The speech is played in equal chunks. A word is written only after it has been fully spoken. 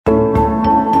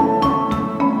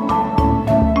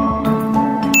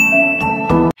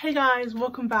Guys,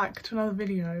 welcome back to another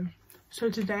video. So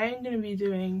today I'm going to be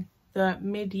doing the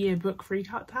mid-year book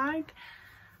freakout tag.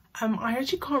 I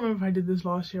actually can't remember if I did this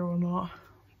last year or not,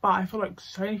 but I feel like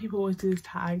so many people always do this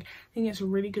tag. I think it's a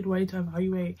really good way to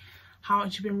evaluate how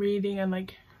much you've been reading and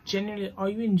like genuinely, are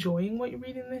you enjoying what you're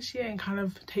reading this year, and kind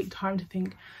of take time to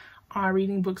think, am I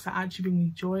reading books that actually bring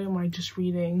me joy, or am I just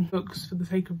reading books for the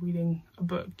sake of reading a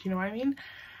book, you know what I mean?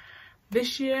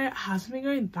 This year hasn't been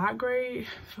going that great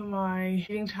for my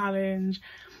reading challenge.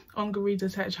 On Goodreads I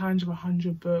set a challenge of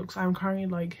 100 books. I'm currently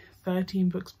like 13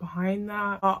 books behind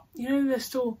that, but you know, there's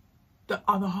still the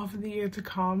other half of the year to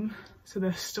come, so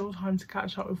there's still time to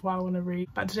catch up with what I want to read.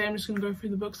 But today I'm just going to go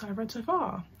through the books that I've read so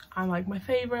far, and like my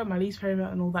favourite, my least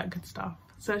favourite, and all that good stuff.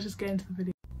 So let's just get into the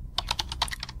video.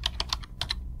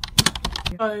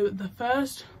 So the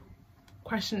first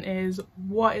question is,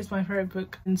 what is my favourite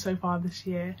book in so far this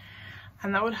year?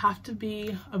 And that would have to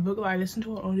be a book that I listened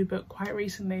to on audiobook quite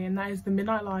recently, and that is The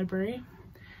Midnight Library.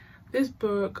 This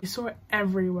book, I saw it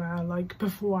everywhere, like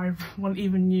before I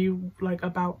even knew like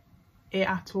about it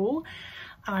at all,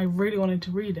 and I really wanted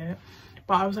to read it,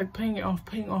 but I was like putting it off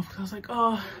because I was like,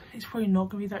 oh, it's probably not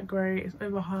gonna be that great, it's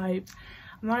overhyped.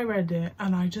 And then I read it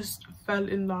and I just fell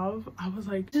in love. I was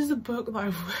like, this is a book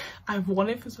that I've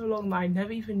wanted for so long that I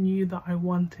never even knew that I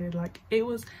wanted. Like, it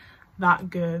was that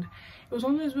good. It was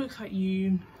one of those books that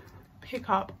you pick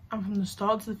up and from the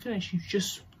start to the finish you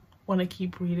just want to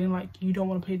keep reading, like you don't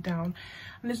want to put it down.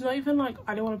 And it's not even like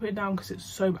I don't want to put it down because it's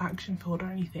so action filled or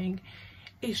anything.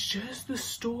 It's just the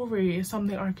story is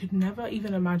something I could never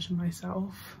even imagine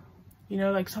myself, you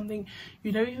know, like something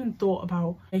you never even thought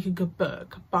about make a good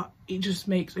book, but it just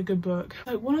makes a good book.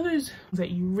 Like one of those that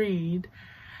you read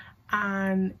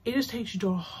and it just takes you to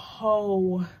a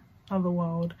whole other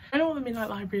world. I know what The Midnight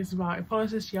Library is about. It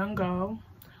follows this young girl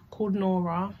called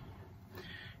Nora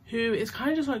who is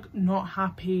kind of just like not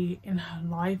happy in her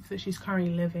life that she's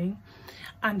currently living,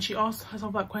 and she asks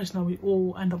herself that question that we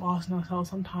all end up asking ourselves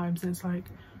sometimes, and it's like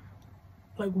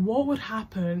what would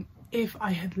happen if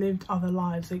I had lived other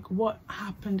lives? Like what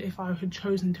happened if I had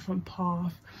chosen a different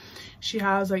path? She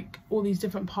has like all these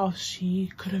different paths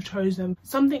she could have chosen.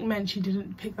 Something meant she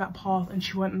didn't pick that path and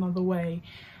she went another way.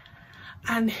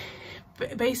 And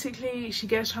basically she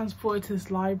gets transported to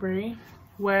this library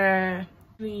where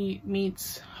she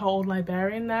meets her old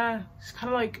librarian there. She's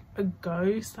kind of like a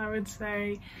ghost, I would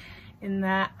say, in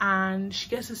there, and she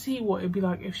gets to see what it'd be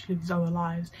like if she lived these other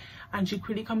lives, and she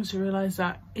quickly comes to realize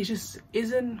that it just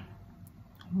isn't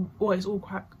what it's all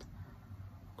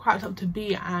cracked up to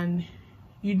be, and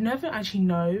you'd never actually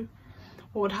know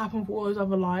what would happen for all those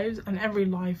other lives, and every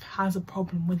life has a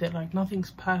problem with it, like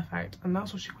nothing's perfect, and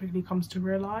that's what she quickly comes to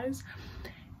realize.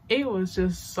 It was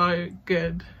just so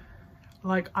good.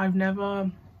 Like I've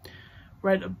never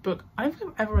read a book, I don't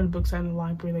think I've ever read a book set in the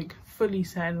library, like fully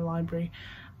set in the library,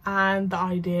 and the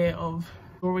idea of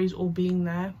stories all being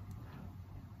there,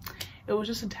 it was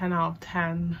just a 10 out of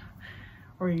 10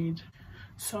 read.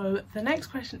 So the next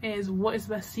question is, what is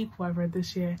the best sequel I've read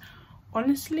this year?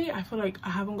 Honestly, I feel like I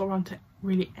haven't got around to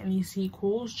really any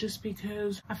sequels, just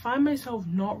because I find myself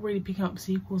not really picking up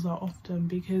sequels that often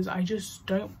because I just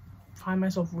don't find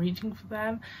myself reaching for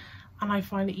them, and I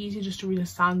find it easier just to read a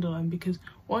standalone, because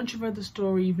once you've read the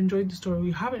story, you've enjoyed the story, or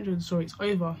you haven't enjoyed the story, it's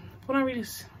over. When I read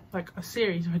like a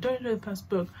series, if I don't know the first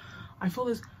book, I feel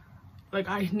this like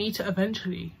I need to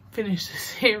eventually finish the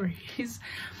series,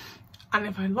 and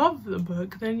if I love the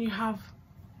book, then you have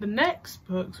the next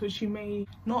books which you may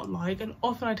not like, and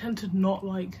often I tend to not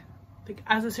like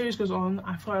as the series goes on.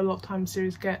 I feel like a lot of times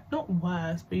series get not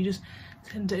worse, but you just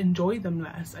tend to enjoy them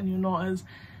less, and you're not as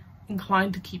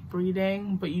inclined to keep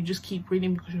reading, but you just keep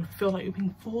reading because you feel like you're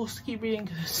being forced to keep reading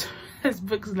because there's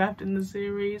books left in the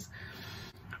series.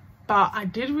 But I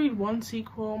did read one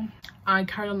sequel. I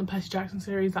carried on the Percy Jackson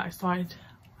series that I started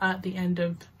at the end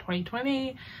of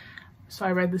 2020, so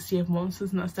I read The Sea of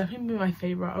Monsters, and that's definitely been my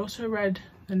favourite. I also read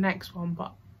the next one,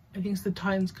 but I think it's The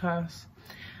Titan's Curse,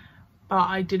 but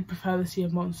I did prefer The Sea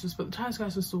of Monsters, but The Titan's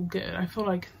Curse was still good. I feel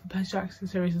like the Percy Jackson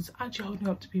series is actually holding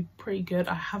up to be pretty good.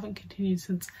 I haven't continued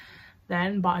since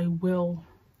then, but I will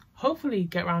hopefully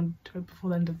get around to it before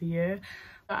the end of the year.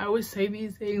 I always say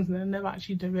these things and then never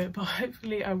actually do it, but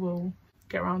hopefully I will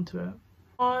get around to it.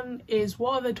 One is,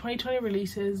 what are the 2020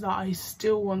 releases that I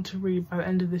still want to read by the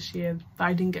end of this year that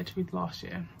I didn't get to read last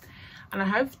year? And I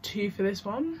have two for this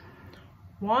one.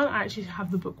 One, I actually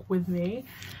have the book with me,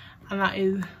 and that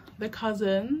is The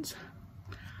Cousins.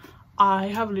 I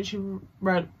have literally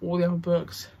read all the other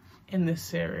books in this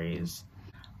series,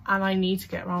 and I need to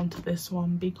get around to this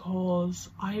one because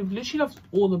I've literally loved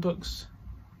all the books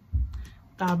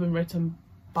that have been written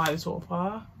by this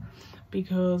author,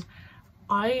 because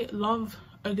I love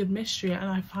a good mystery, and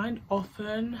I find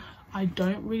often I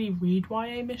don't really read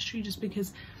YA mystery just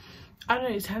because, I don't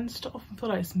know, it tends to often feel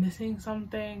like it's missing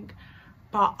something.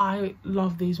 But I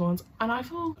love these ones, and I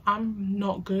feel I'm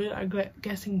not good at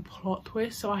guessing plot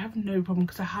twists, so I have no problem,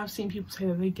 because I have seen people say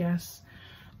that they guess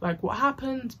like what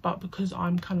happens, but because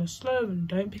I'm kind of slow and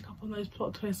don't pick up on those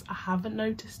plot twists, I haven't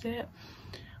noticed it.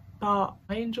 But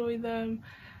I enjoy them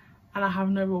and I have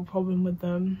no real problem with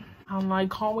them, and I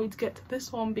can't wait to get to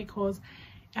this one because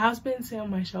it has been sitting on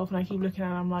my shelf and I keep looking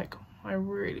at it. I'm like, I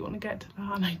really want to get to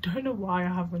that, and I don't know why I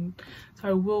haven't, so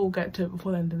I will get to it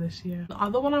before the end of this year. The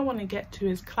other one I want to get to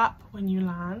is Clap When You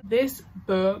Land. This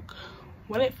book,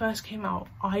 when it first came out,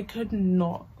 I could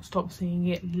not stop seeing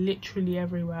it literally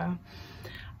everywhere,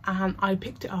 and I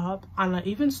picked it up and I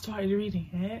even started reading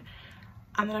it,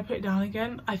 and then I put it down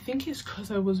again. I think it's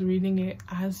because I was reading it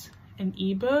as an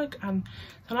ebook, and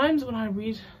sometimes when I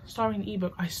start reading an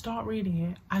ebook, I start reading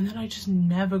it and then I just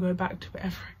never go back to it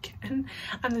ever again,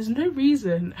 and there's no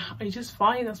reason. I just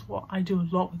find that's what I do a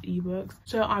lot with ebooks,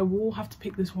 so I will have to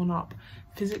pick this one up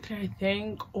physically, I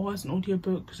think, or as an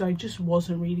audiobook, because I just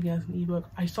wasn't reading it as an ebook.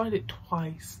 I started it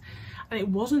twice, and it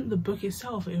wasn't the book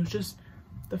itself, it was just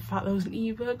the fact there was an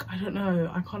ebook. I don't know,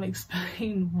 I can't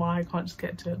explain why I can't just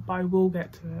get to it, but I will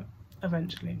get to it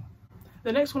eventually.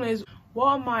 The next one is, what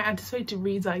are my anticipated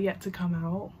reads that are yet to come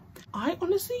out? I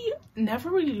honestly never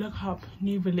really look up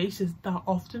new releases that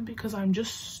often because I'm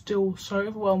just still so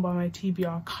overwhelmed by my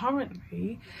TBR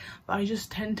currently that I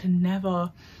just tend to never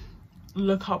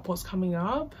look up what's coming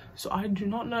up. So I do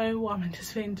not know what I'm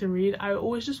anticipating to read. I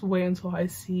always just wait until I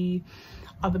see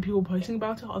other people posting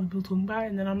about it, other people talking about it,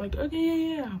 and then I'm like,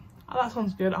 okay, yeah, oh, that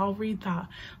sounds good, I'll read that.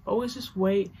 But I always just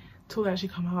wait till they actually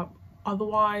come out.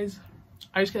 Otherwise,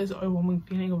 I just get this overwhelming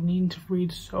feeling of needing to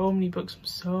read so many books from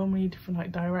so many different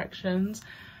like directions.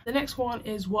 The next one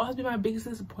is, what has been my biggest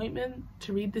disappointment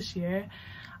to read this year?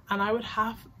 And I would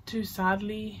have to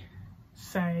sadly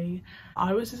say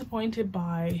I was disappointed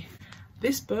by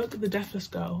this book, The Deathless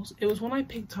Girls. It was one I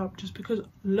picked up just because,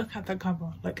 look at that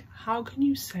cover, like how can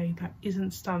you say that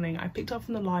isn't stunning? I picked up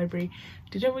from the library,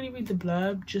 didn't really read the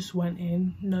blurb, just went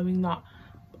in knowing that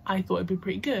I thought it'd be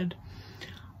pretty good.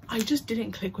 I just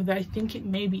didn't click with it. I think it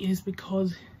maybe is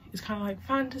because it's kind of like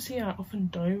fantasy, and I often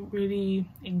don't really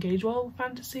engage well with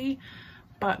fantasy,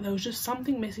 but there was just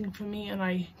something missing for me, and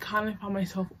I kind of found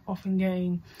myself often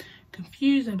getting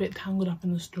confused and a bit tangled up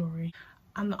in the story.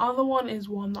 And the other one is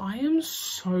one that I am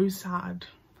so sad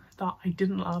that I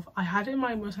didn't love. I had it in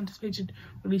my most anticipated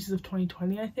releases of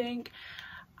 2020, I think,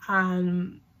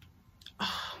 and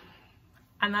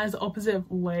as the opposite of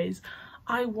always,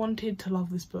 I wanted to love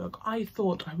this book. I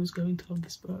thought I was going to love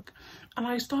this book, and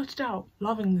I started out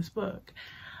loving this book,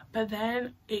 but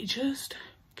then it just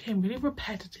became really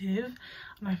repetitive,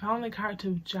 and I found the character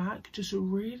of Jack just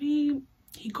really,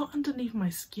 he got underneath my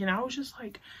skin. I was just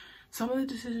like, some of the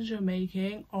decisions you're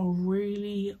making are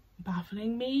really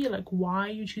baffling me. Like, why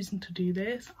are you choosing to do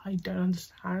this? I don't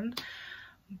understand.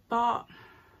 But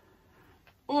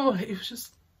oh, it was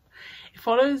just, it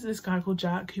follows this guy called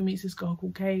Jack who meets this girl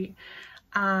called Kate,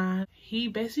 and he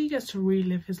basically gets to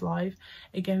relive his life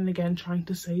again and again, trying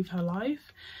to save her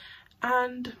life.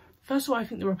 And first of all, I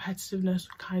think the repetitiveness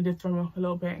kind of threw me off a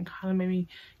little bit and kind of made me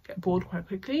get bored quite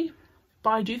quickly. But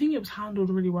I do think it was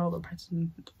handled really well, the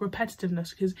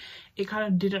repetitiveness, because it kind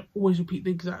of didn't always repeat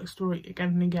the exact story again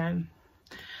and again.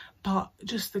 But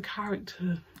just the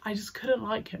character, I just couldn't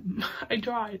like him. I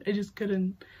tried, I just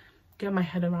couldn't get my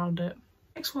head around it.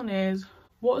 Next one is,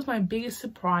 what was my biggest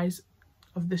surprise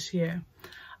of this year?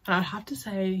 And I'd have to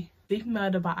say Sleeping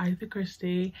Murder by Agatha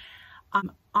Christie.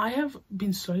 I have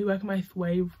been slowly working my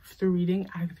way through reading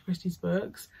Agatha Christie's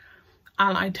books,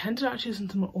 and I tend to actually listen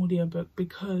to my audiobook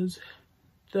because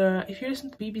if you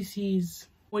listen to BBC's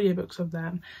audiobooks of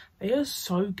them, they are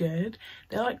so good.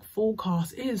 They're like full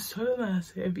cast. It is so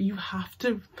immersive. You have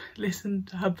to listen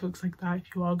to her books like that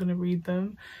if you are going to read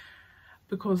them,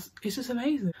 because it's just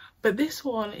amazing. But this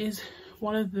one is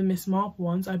one of the Miss Marple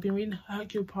ones. I've been reading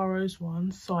Hercule Poirot's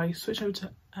ones, so I switched over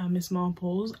to Miss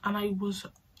Marple's, and I was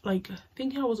like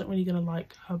thinking I wasn't really gonna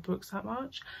like her books that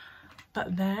much,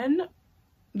 but then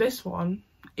this one,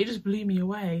 it just blew me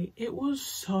away. It was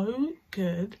so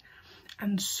good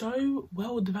and so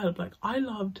well developed. Like, I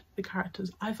loved the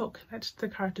characters, I felt connected to the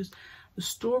characters, the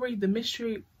story, the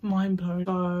mystery, mind blown.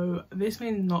 So this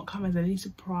may not come as any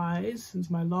surprise since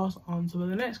my last answer, but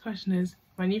the next question is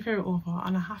my new favorite author,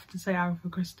 and I have to say Agatha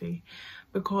Christie,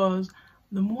 because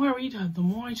the more I read her, the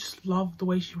more I just love the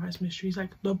way she writes mysteries.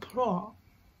 Like, the plot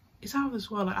is out of this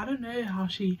world. Like, I don't know how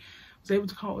she was able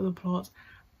to come up with a plot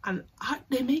and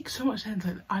they make so much sense.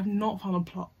 Like, I've not found a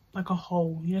plot, like a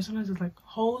hole, you know, sometimes there's like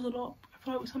holes a lot, I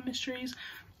feel like, with some mysteries.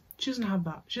 She doesn't have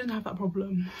that. She doesn't have that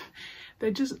problem.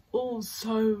 They're just all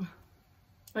so,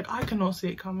 like, I cannot see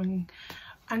it coming.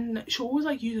 And she'll always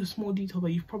like use a small detail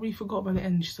that you've probably forgot by the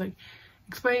end. She's like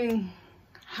explaining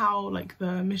how like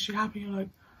the mystery happened. You're like,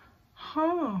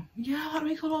 huh, yeah, that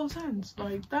makes a lot of sense.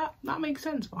 Like that makes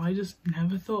sense, but I just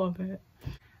never thought of it.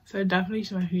 So definitely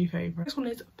she's my new favourite. This one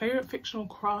is favourite fictional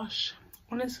crush.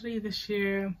 Honestly, this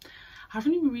year I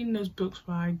haven't even been reading those books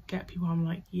where I get people I'm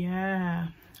like, yeah,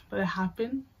 but there have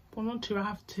been one or two. I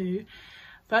have two.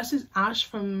 First is Ash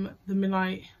from the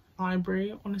Midnight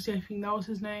Library. Honestly, I think that was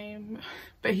his name,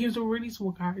 but he was a really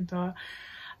small character.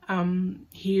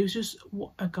 He was just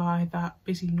a guy that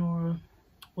basically Nora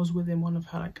was within one of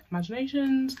her like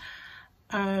imaginations,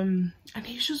 and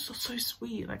he was just so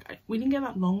sweet. Like we didn't get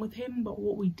that long with him, but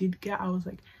what we did get, I was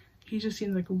like, he just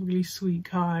seems like a really sweet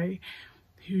guy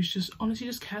who's just honestly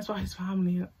just cares about his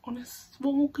family. And honest,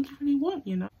 what more could you really want,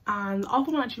 you know? And the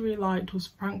other one I actually really liked was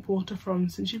Frank Porter from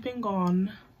Since You've Been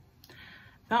Gone.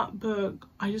 That book,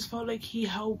 I just felt like he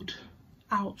helped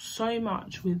out so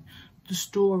much with the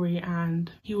story, and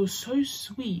he was so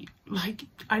sweet. Like,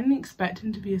 I didn't expect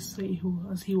him to be as sweet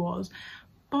as he was,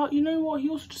 but you know what, he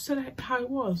also just said it how it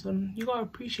was, and you gotta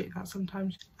appreciate that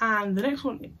sometimes. And the next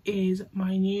one is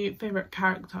my new favourite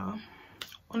character.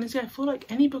 Honestly, I feel like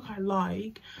any book I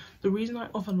like, the reason I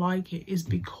often like it is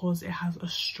because it has a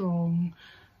strong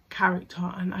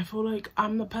character. And I feel like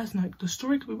I'm the person, like, the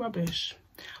story could be rubbish,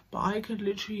 but I could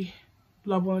literally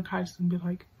love one of the characters and be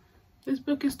like, this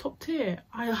book is top tier.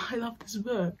 I love this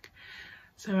book.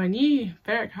 So my new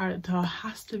favourite character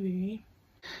has to be,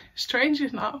 strangely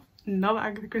enough, another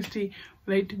Agatha Christie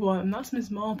related one, and that's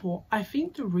Miss Marple. I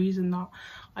think the reason that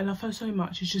I love her so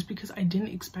much is just because I didn't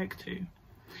expect to.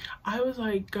 I was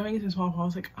like, going into Miss Marple, I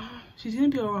was like, oh, she's gonna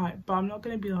be alright, but I'm not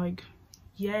gonna be like,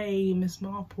 yay, Miss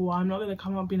Marple. I'm not gonna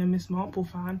come out being a Miss Marple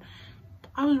fan.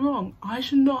 I was wrong. I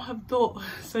should not have thought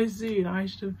so soon. I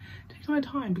should have taken my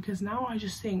time, because now I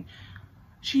just think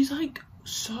she's like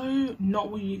so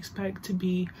not what you expect to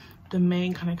be the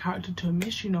main kind of character to a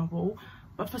mystery novel,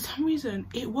 but for some reason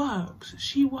it works.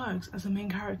 She works as a main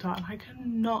character, and I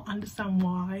cannot understand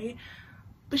why,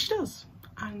 but she does.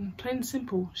 And plain and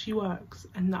simple, she works,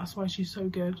 and that's why she's so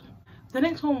good. The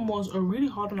next one was a really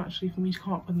hard one actually for me to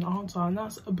come up with an answer, and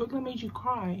that's a book that made you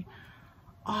cry.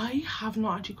 I have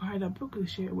not actually cried at a book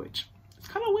this year, which is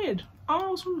kind of weird. Oh,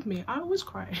 what's wrong with me? I always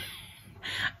cry.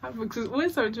 Books is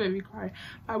always something to make me cry.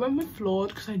 I went with Flawed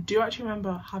because I do actually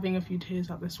remember having a few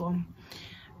tears at this one.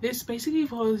 This basically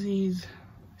follows these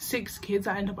 6 kids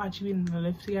that end up actually being in a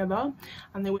live together,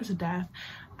 and they went to death,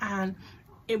 and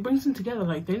it brings them together.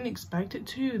 Like, they didn't expect it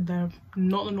to. They're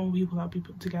not the normal people that would be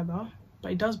put together,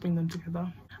 but it does bring them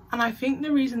together. And I think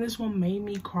the reason this one made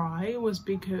me cry was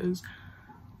because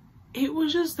it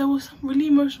was just, there was some really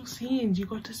emotional scenes. You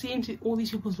got to see into all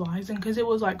these people's lives, and because it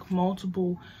was like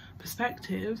multiple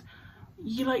perspectives,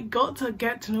 you like got to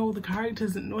get to know all the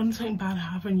characters, and when something bad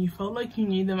happened you felt like you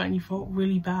knew them and you felt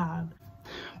really bad.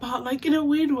 But like, in a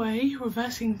weird way,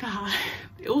 reversing that,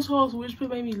 it also was which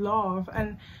book made me laugh,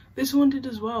 and this one did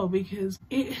as well, because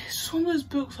it's just one of those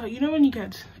books, like, you know, when you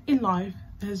get in life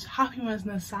there's happy moments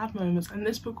and there's sad moments, and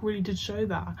this book really did show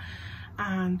that,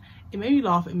 and it made me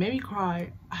laugh, it made me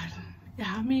cry, and it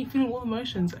had me feeling all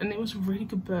emotions, and it was a really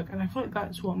good book. And I feel like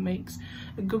that's what makes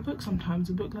a good book sometimes,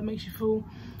 a book that makes you feel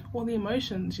all the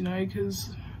emotions, you know, because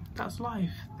that's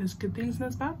life. There's good things and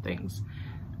there's bad things,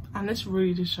 and this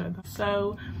really did show that.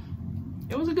 So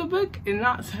it was a good book in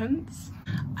that sense.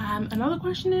 Another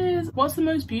question is, what's the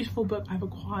most beautiful book I've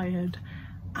acquired?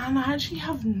 And I actually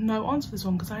have no answer for this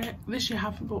one, because I this year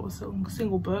haven't bought a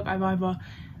single book. I've either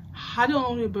had it on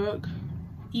audiobook,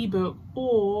 ebook,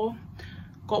 or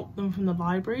got them from the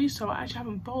library. So I actually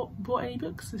haven't bought any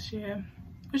books this year,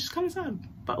 which is kind of sad,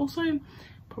 but also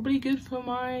probably good for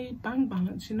my bank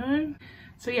balance, you know.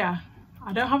 So yeah,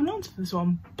 I don't have an answer for this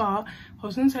one, but I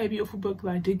was going to say a beautiful book that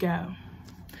I did get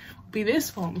would be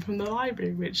this one from the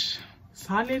library, which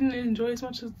sadly I didn't enjoy as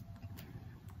much as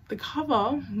the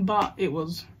cover, but it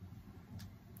was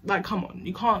like, come on,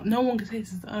 you can't, no one can say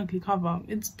this is an ugly cover.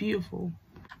 It's beautiful.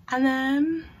 And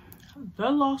then the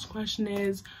last question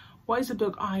is, what is a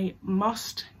book I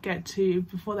must get to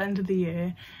before the end of the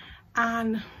year?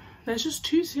 And there's just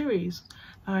 2 series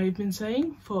I've been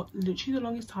saying for literally the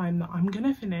longest time that I'm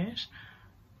gonna finish,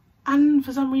 and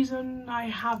for some reason I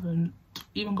haven't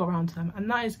even got around to them, and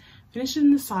that is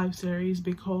finishing the Scythe series,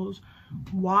 because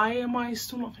why am I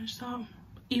still not finished that?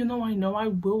 Even though I know I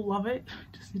will love it,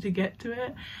 just need to get to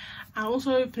it. And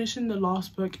also finishing the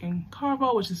last book in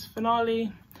Caraval, which is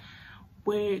Finale.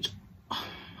 which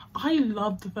I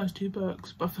love the first 2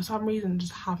 books, but for some reason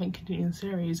just haven't continued the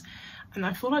series, and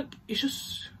I feel like it's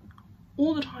just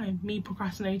all the time me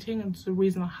procrastinating, and it's the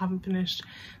reason I haven't finished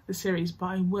the series. But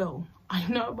I will. I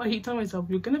know, but I keep telling myself,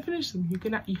 you're gonna finish them,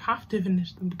 you have to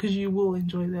finish them because you will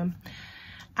enjoy them.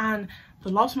 And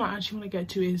the last one I actually want to get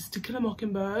to is To Kill a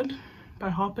Mockingbird by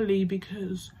Harper Lee,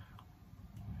 because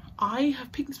I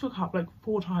have picked this book up like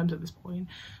 4 times at this point,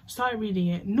 started reading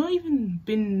it, not even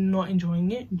been not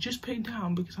enjoying it, just put it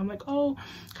down because I'm like, oh,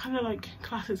 kind of like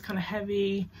classics, kind of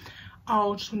heavy,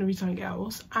 I'll just want to read something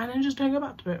else, and then just don't go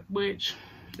back to it, which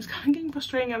is kind of getting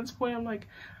frustrating at this point. I'm like,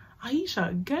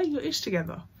 Aisha, get your ish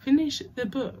together, finish the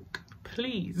book,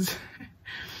 please.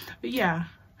 But yeah,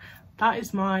 that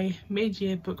is my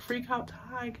mid-year book freakout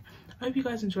tag. I hope you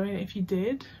guys enjoyed it. If you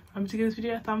did, remember to give this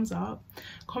video a thumbs up,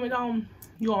 comment down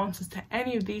your answers to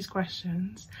any of these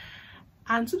questions,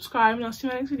 and subscribe, and I'll see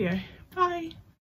you in my next video. Bye.